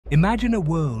Imagine a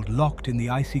world locked in the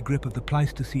icy grip of the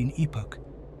Pleistocene epoch,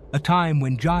 a time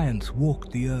when giants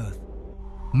walked the earth.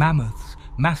 Mammoths,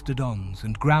 mastodons,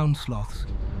 and ground sloths,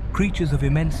 creatures of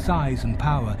immense size and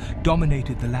power,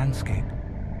 dominated the landscape.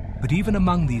 But even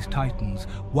among these titans,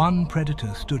 one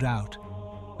predator stood out,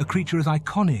 a creature as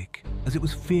iconic as it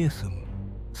was fearsome: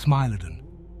 Smilodon,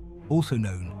 also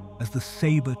known as the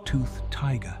saber-toothed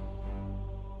tiger.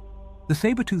 The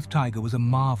saber-toothed tiger was a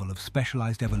marvel of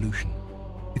specialized evolution.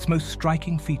 Its most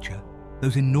striking feature,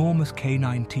 those enormous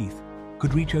canine teeth,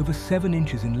 could reach over 7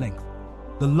 inches in length,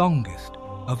 the longest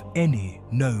of any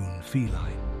known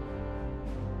feline.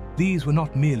 These were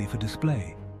not merely for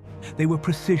display. They were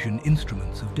precision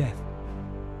instruments of death.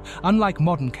 Unlike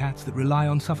modern cats that rely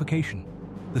on suffocation,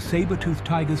 the saber-toothed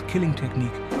tiger's killing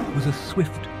technique was a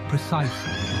swift, precise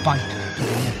bite to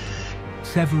the neck,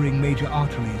 severing major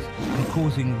arteries and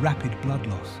causing rapid blood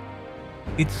loss.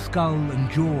 Its skull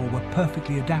and jaw were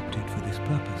perfectly adapted for this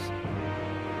purpose.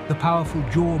 The powerful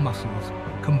jaw muscles,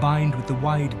 combined with the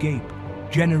wide gape,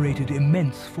 generated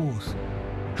immense force,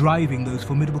 driving those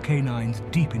formidable canines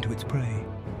deep into its prey.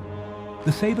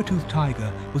 The saber-toothed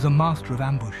tiger was a master of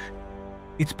ambush.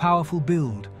 Its powerful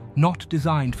build, not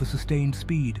designed for sustained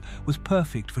speed, was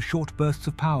perfect for short bursts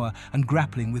of power and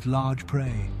grappling with large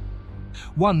prey.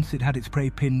 Once it had its prey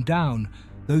pinned down,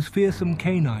 those fearsome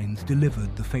canines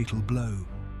delivered the fatal blow.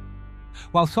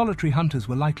 While solitary hunters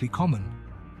were likely common,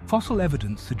 fossil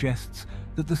evidence suggests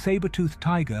that the saber-toothed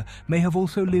tiger may have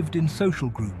also lived in social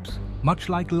groups, much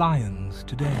like lions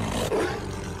today.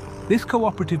 This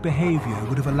cooperative behavior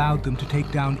would have allowed them to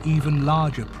take down even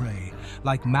larger prey,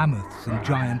 like mammoths and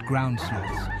giant ground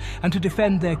sloths, and to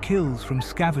defend their kills from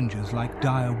scavengers like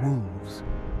dire wolves.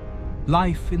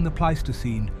 Life in the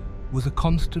Pleistocene was a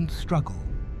constant struggle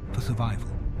for survival.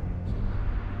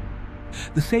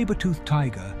 The saber-toothed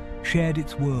tiger shared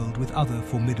its world with other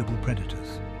formidable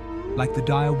predators, like the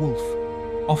dire wolf,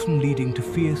 often leading to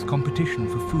fierce competition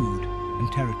for food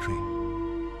and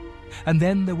territory. And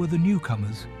then there were the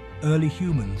newcomers, early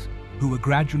humans, who were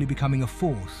gradually becoming a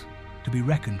force to be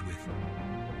reckoned with.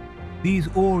 These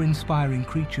awe-inspiring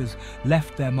creatures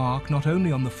left their mark not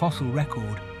only on the fossil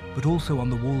record, but also on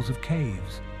the walls of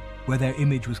caves, where their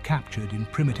image was captured in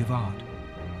primitive art,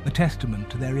 a testament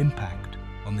to their impact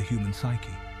on the human psyche.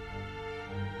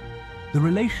 The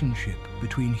relationship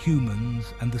between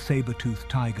humans and the saber-toothed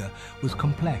tiger was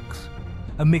complex,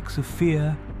 a mix of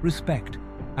fear, respect,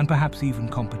 and perhaps even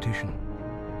competition.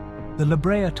 The La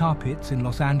Brea tar pits in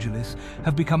Los Angeles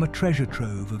have become a treasure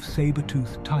trove of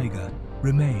saber-toothed tiger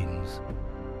remains.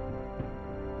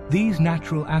 These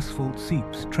natural asphalt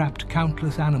seeps trapped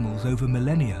countless animals over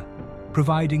millennia,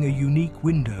 providing a unique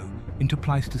window into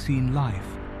Pleistocene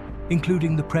life,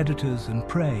 including the predators and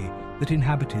prey that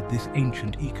inhabited this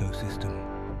ancient ecosystem.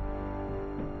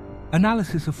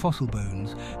 Analysis of fossil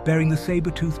bones bearing the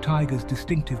saber-toothed tiger's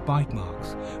distinctive bite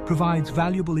marks provides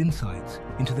valuable insights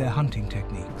into their hunting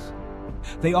techniques.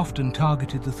 They often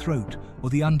targeted the throat or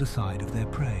the underside of their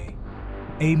prey,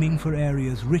 aiming for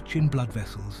areas rich in blood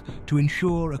vessels to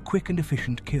ensure a quick and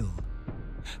efficient kill.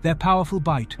 Their powerful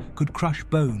bite could crush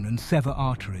bone and sever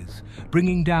arteries,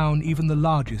 bringing down even the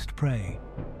largest prey.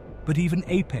 But even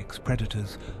apex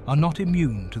predators are not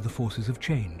immune to the forces of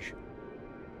change.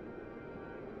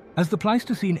 As the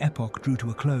Pleistocene epoch drew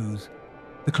to a close,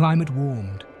 the climate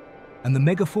warmed, and the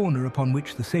megafauna upon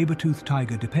which the saber-toothed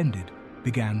tiger depended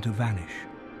began to vanish.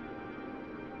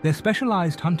 Their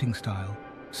specialized hunting style,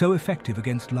 so effective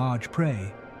against large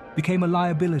prey, became a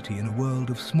liability in a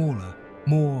world of smaller,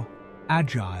 more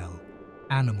agile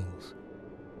animals.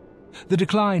 The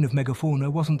decline of megafauna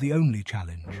wasn't the only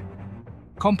challenge.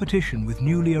 Competition with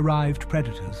newly arrived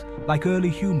predators, like early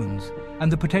humans,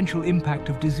 and the potential impact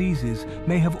of diseases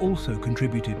may have also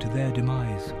contributed to their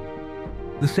demise.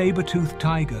 The saber-toothed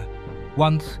tiger,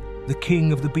 once the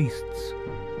king of the beasts,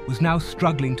 was now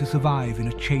struggling to survive in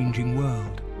a changing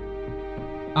world.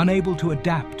 Unable to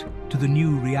adapt to the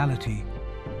new reality,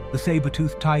 the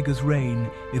saber-toothed tiger's reign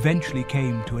eventually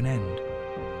came to an end.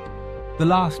 The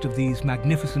last of these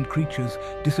magnificent creatures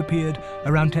disappeared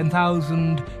around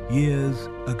 10,000 years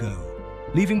ago,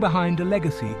 leaving behind a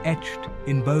legacy etched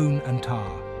in bone and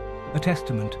tar, a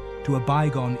testament to a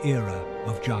bygone era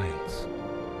of giants.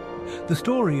 The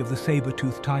story of the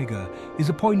saber-toothed tiger is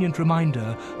a poignant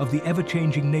reminder of the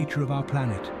ever-changing nature of our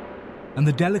planet and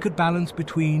the delicate balance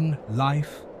between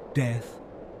life, death,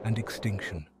 and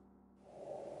extinction.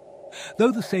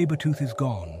 Though the saber-tooth is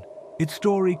gone, its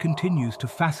story continues to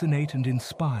fascinate and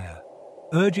inspire,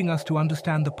 urging us to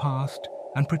understand the past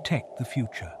and protect the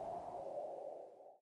future.